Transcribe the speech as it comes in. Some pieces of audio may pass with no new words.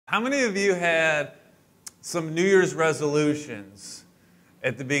How many of you had some New Year's resolutions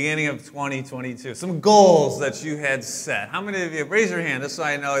at the beginning of 2022? Some goals that you had set. How many of you, raise your hand just so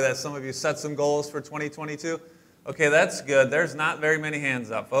I know that some of you set some goals for 2022? Okay, that's good. There's not very many hands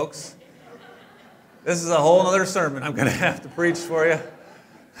up, folks. This is a whole other sermon I'm going to have to preach for you.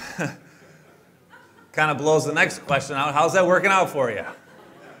 Kind of blows the next question out. How's that working out for you?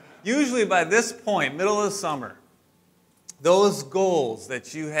 Usually by this point, middle of the summer, those goals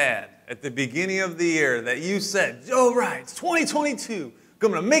that you had at the beginning of the year that you said, oh, right, it's 2022, I'm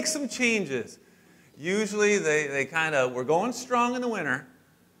going to make some changes. Usually they kind of were going strong in the winter.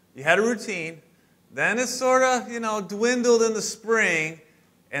 You had a routine. Then it sort of, dwindled in the spring,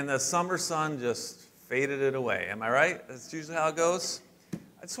 and the summer sun just faded it away. Am I right? That's usually how it goes.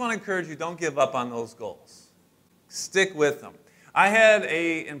 I just want to encourage you, don't give up on those goals. Stick with them. I had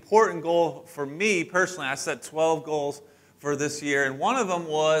an important goal for me personally. I set 12 goals for this year, and one of them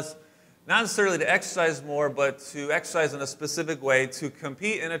was not necessarily to exercise more, but to exercise in a specific way to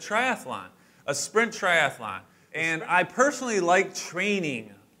compete in a triathlon, a sprint triathlon. And I personally like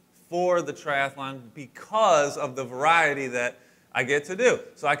training for the triathlon because of the variety that I get to do.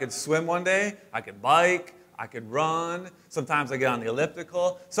 So I could swim one day, I could bike, I could run, sometimes I get on the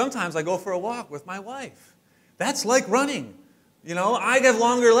elliptical, sometimes I go for a walk with my wife. That's like running. I have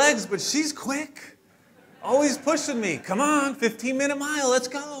longer legs, but she's quick. Always pushing me. Come on, 15-minute mile, let's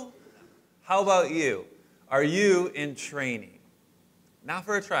go. How about you? Are you in training? Not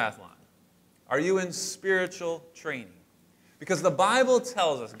for a triathlon. Are you in spiritual training? Because the Bible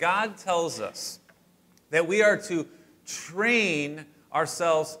tells us, God tells us, that we are to train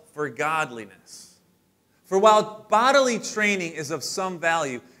ourselves for godliness. For while bodily training is of some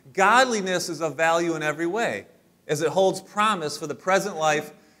value, godliness is of value in every way, as it holds promise for the present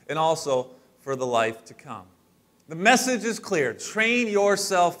life and also for the life to come. The message is clear. Train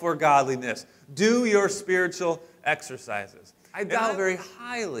yourself for godliness. Do your spiritual exercises. I doubt very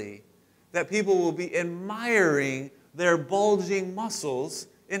highly that people will be admiring their bulging muscles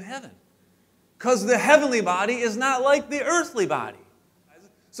in heaven, because the heavenly body is not like the earthly body.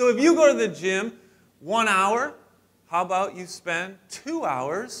 So if you go to the gym 1 hour, how about you spend 2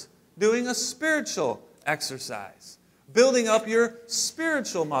 hours doing a spiritual exercise? Building up your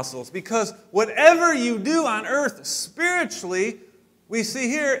spiritual muscles, because whatever you do on earth spiritually, we see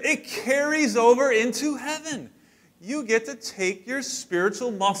here, it carries over into heaven. You get to take your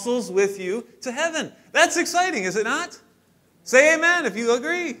spiritual muscles with you to heaven. That's exciting, is it not? Say amen if you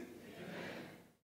agree.